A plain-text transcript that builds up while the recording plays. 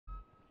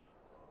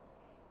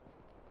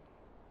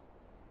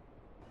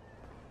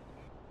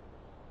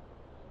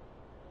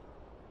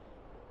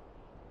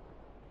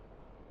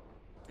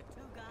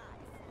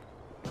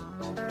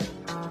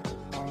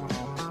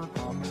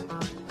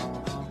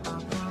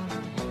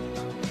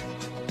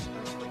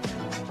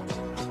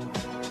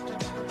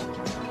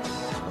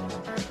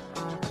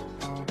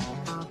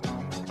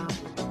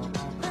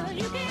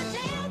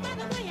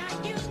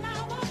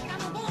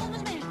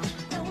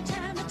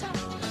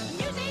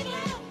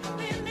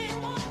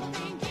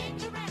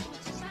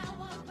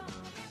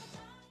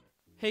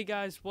Hey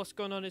guys, what's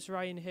going on? It's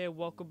Ryan here.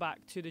 Welcome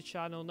back to the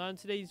channel. Now in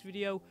today's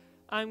video,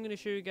 I'm going to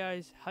show you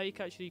guys how you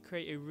can actually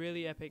create a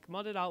really epic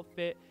modded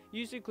outfit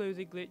using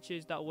clothing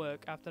glitches that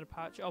work after the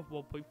patch of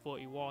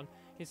 1.41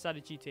 inside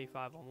of GTA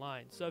 5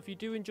 Online. So if you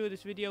do enjoy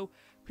this video,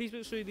 please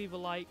make sure you leave a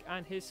like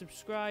and hit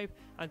subscribe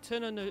and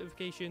turn on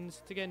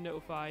notifications to get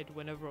notified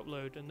whenever I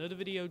upload another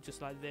video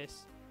just like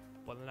this.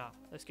 Well now,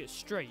 let's get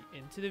straight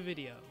into the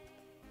video.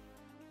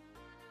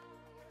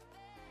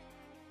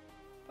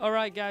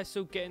 Alright guys,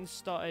 so getting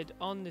started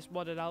on this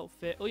modded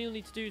outfit, all you'll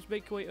need to do is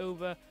make your way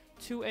over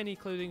to any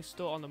clothing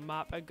store on the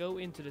map and go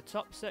into the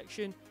top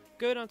section,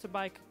 go down to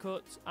biker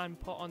cuts and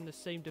put on the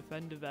same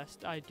defender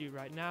vest I do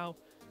right now,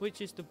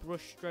 which is the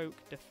brushstroke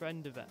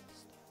defender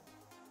vest.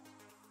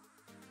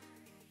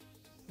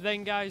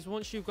 Then guys,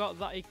 once you've got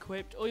that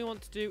equipped, all you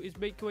want to do is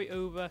make your way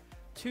over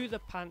to the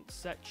pants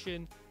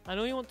section, and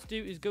all you want to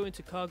do is go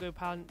into cargo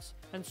pants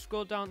and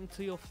scroll down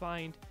until you'll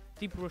find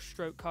the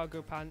brushstroke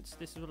cargo pants.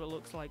 This is what it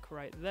looks like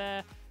right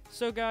there.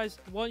 So guys,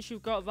 once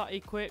you've got that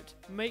equipped,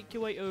 make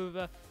your way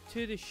over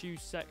to the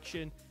shoes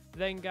section.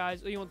 Then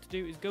guys, all you want to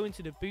do is go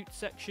into the boot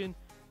section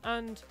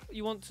and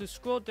you want to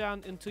scroll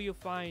down until you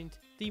find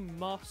the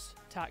moss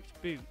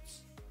tacked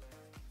boots.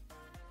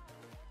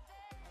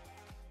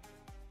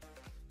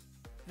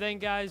 Then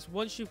guys,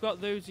 once you've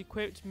got those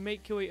equipped,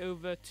 make your way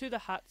over to the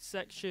hat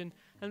section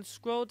and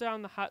scroll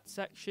down the hat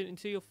section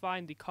until you'll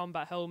find the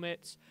combat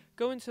helmets.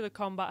 Go into the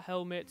combat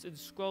helmets and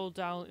scroll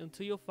down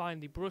until you'll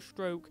find the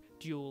brushstroke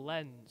dual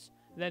lens.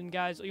 Then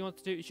guys, all you want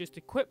to do is just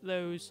equip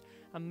those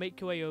and make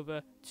your way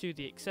over to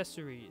the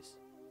accessories.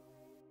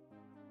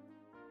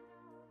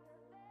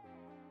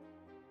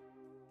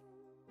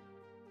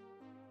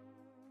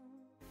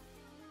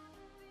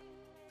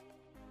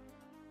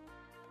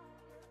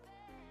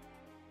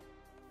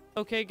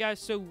 Okay guys,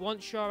 so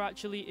once you're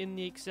actually in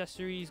the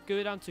accessories,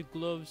 go down to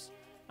gloves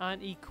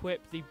and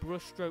equip the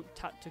brushstroke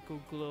tactical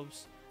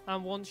gloves.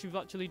 And once you've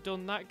actually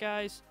done that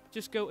guys,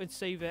 just go and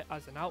save it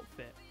as an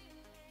outfit.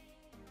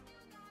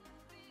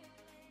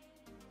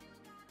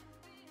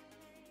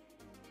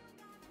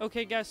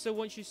 Okay guys, so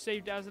once you've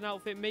saved it as an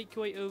outfit, make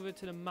your way over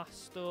to the mask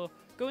store,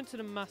 go into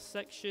the mask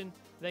section,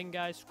 then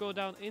guys scroll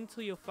down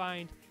until you'll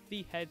find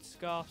the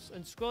headscarves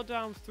and scroll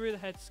down through the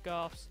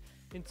headscarves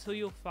until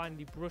you'll find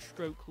the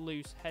brushstroke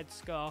loose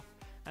headscarf.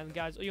 And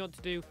guys, all you want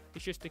to do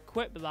is just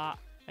equip that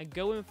and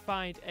go and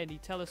find any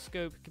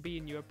telescope. It could be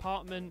in your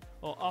apartment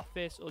or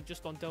office or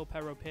just on Del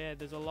Perro Pier.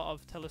 There's a lot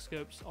of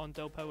telescopes on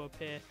Del Perro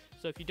Pier,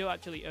 so if you don't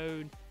actually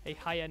own a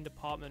high-end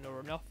apartment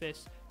or an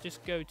office,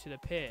 just go to the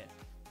pier.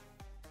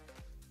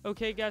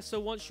 Okay guys, so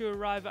once you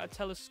arrive at a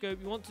telescope,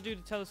 you want to do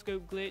the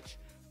telescope glitch.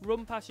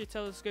 Run past your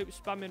telescope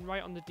spamming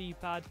right on the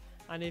D-pad,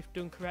 and if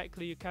done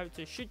correctly, your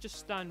character should just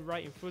stand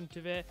right in front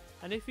of it.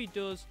 And if he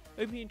does,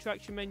 open the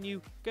interaction menu,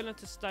 go down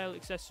to style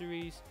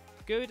accessories,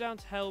 go down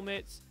to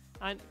helmets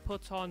and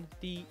put on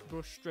the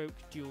brushstroke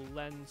dual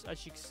lens,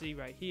 as you can see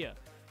right here.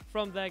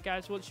 From there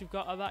guys, once you've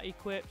got that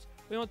equipped,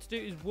 what you want to do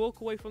is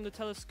walk away from the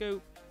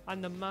telescope,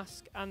 and the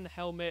mask and the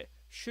helmet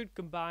should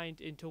combine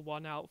into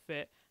one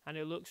outfit, and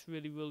it looks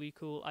really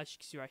cool, as you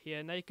can see right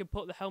here. Now you can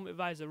put the helmet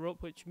visor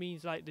up, which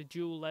means like the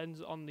dual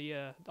lens on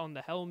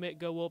the helmet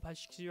go up,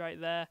 as you can see right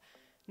there.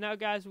 Now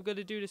guys, we're going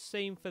to do the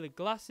same for the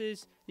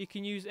glasses. You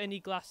can use any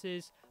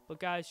glasses,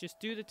 but guys, just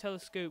do the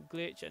telescope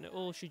glitch and it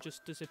all should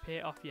just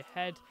disappear off your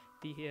head,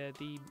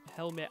 the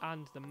helmet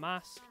and the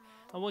mask.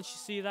 And once you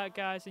see that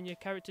guys, and your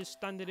character's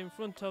standing in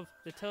front of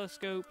the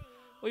telescope,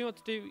 all you want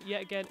to do,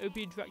 yet again, open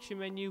the interaction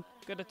menu,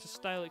 go down to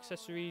style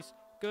accessories,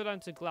 go down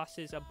to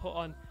glasses and put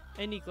on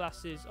any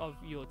glasses of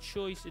your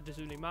choice. It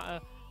doesn't really matter.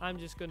 I'm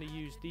just going to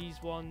use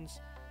these ones.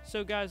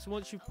 So guys,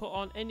 once you put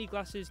on any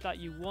glasses that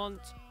you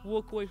want,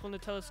 walk away from the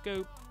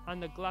telescope,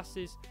 and the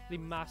glasses, the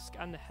mask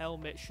and the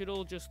helmet should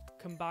all just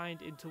combine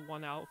into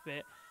one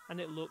outfit, and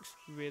it looks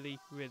really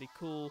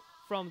cool.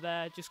 From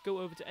there, just go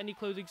over to any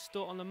clothing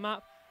store on the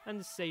map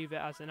and save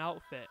it as an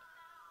outfit.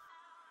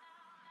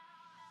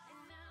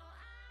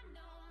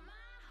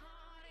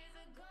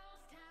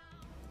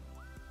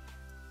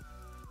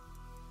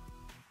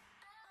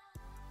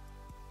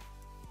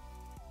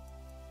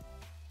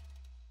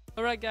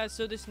 Alright guys,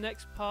 so this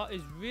next part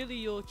is really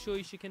your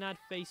choice. You can add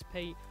face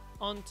paint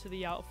onto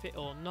the outfit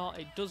or not.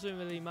 It doesn't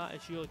really matter,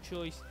 it's your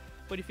choice.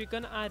 But if you're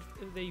going to add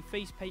the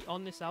face paint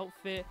on this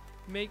outfit,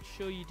 make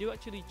sure you do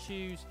actually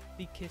choose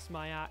the Kiss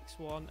My Axe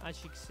one.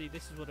 As you can see,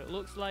 this is what it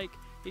looks like.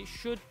 It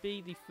should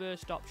be the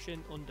first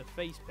option under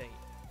face paint.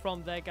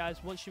 From there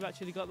guys, once you've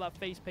actually got that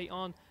face paint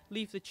on,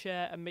 leave the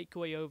chair and make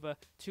your way over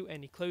to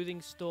any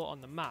clothing store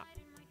on the map.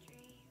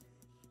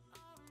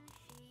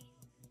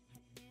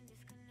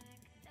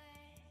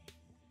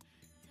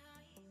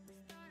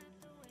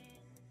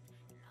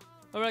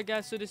 Alright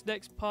guys, so this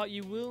next part,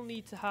 you will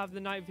need to have the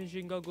night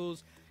vision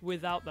goggles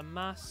without the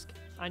mask,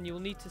 and you'll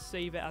need to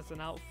save it as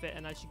an outfit.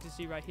 And as you can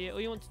see right here,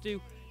 all you want to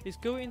do is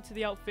go into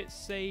the outfit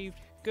saved,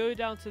 go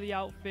down to the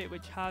outfit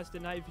which has the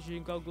night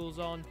vision goggles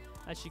on,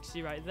 as you can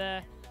see right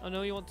there, and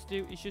all you want to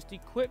do is just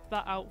equip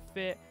that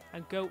outfit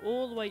and go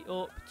all the way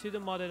up to the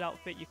modded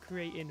outfit you're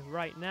creating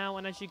right now.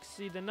 And as you can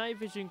see, the night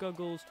vision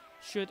goggles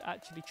should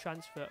actually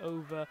transfer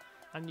over,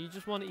 and you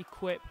just want to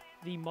equip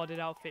the modded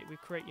outfit we're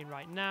creating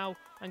right now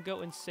and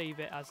go and save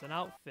it as an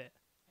outfit.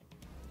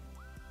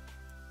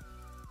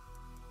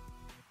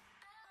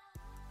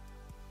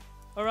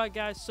 Alright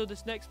guys, so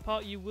this next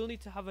part you will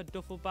need to have a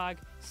duffel bag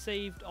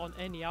saved on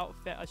any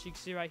outfit, as you can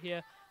see right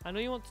here. And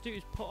all you want to do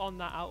is put on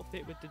that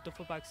outfit with the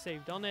duffel bag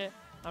saved on it,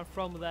 and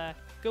from there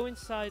go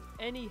inside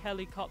any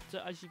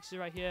helicopter, as you can see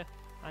right here.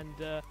 And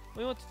what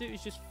you want to do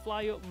is just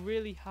fly up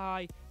really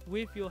high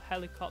with your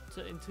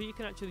helicopter until you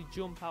can actually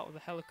jump out of the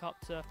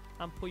helicopter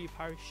and pull your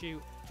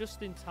parachute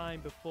just in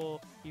time before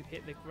you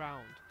hit the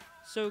ground.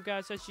 So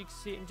guys, as you can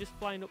see, I'm just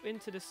flying up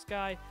into the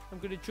sky. I'm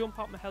going to jump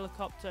out my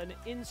helicopter and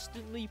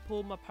instantly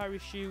pull my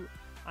parachute.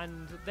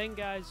 And then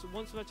guys,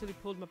 once I've actually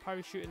pulled my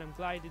parachute and I'm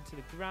gliding to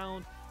the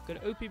ground, I'm going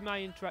to open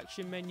my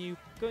interaction menu,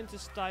 go into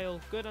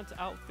style, go down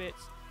to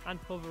outfits, and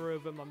hover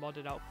over my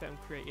modded outfit I'm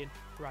creating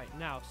right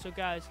now. So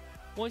guys,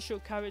 once your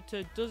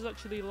character does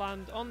actually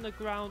land on the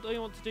ground, all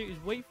you want to do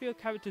is wait for your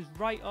character's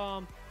right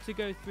arm to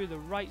go through the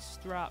right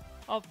strap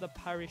of the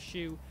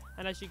parachute.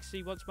 And as you can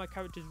see, once my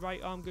character's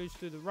right arm goes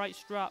through the right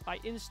strap, I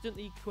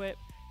instantly equip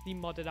the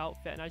modded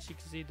outfit. And as you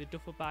can see, the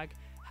duffel bag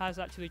has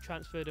actually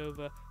transferred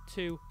over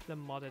to the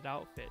modded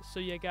outfit. So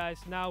yeah guys,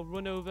 now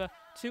run over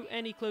to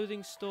any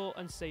clothing store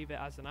and save it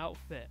as an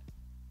outfit.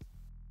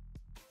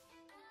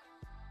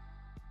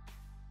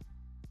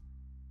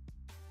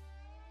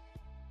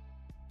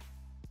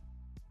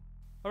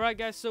 Alright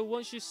guys, so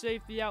once you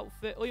save the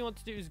outfit, all you want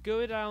to do is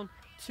go down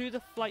to the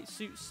flight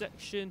suit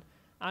section,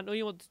 and all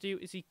you want to do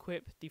is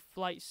equip the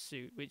flight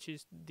suit, which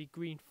is the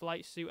green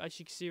flight suit, as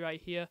you can see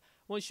right here.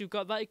 Once you've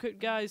got that equipped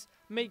guys,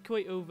 make your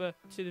way over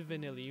to the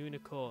vanilla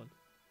unicorn.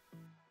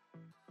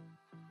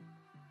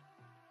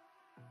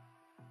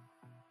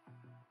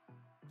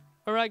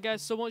 Alright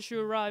guys, so once you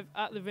arrive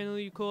at the vanilla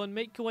unicorn,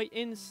 make your way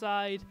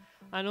inside,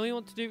 and all you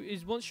want to do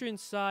is once you're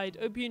inside,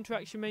 open your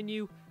interaction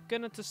menu, go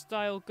down to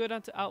style, go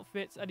down to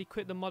outfits, and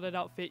equip the modded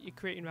outfit you're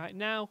creating right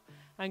now.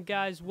 And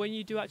guys, when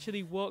you do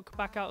actually walk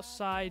back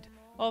outside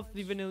of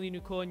the vanilla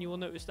unicorn, you will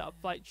notice that a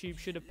flight tube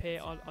should appear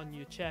on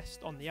your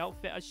chest on the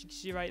outfit, as you can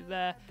see right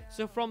there.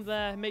 So from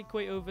there, make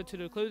your way over to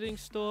the clothing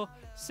store,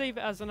 save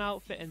it as an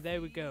outfit, and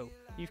there we go.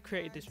 You've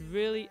created this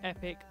really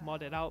epic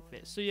modded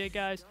outfit. So yeah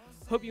guys,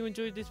 hope you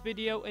enjoyed this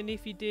video, and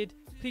if you did,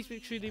 please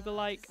make sure you leave a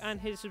like and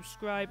hit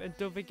subscribe, and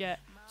don't forget,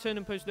 turn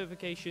on post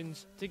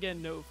notifications to get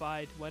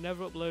notified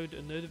whenever I upload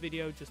another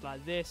video just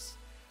like this.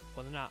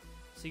 Other than that,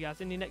 see you guys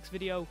in the next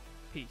video.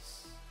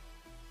 Peace.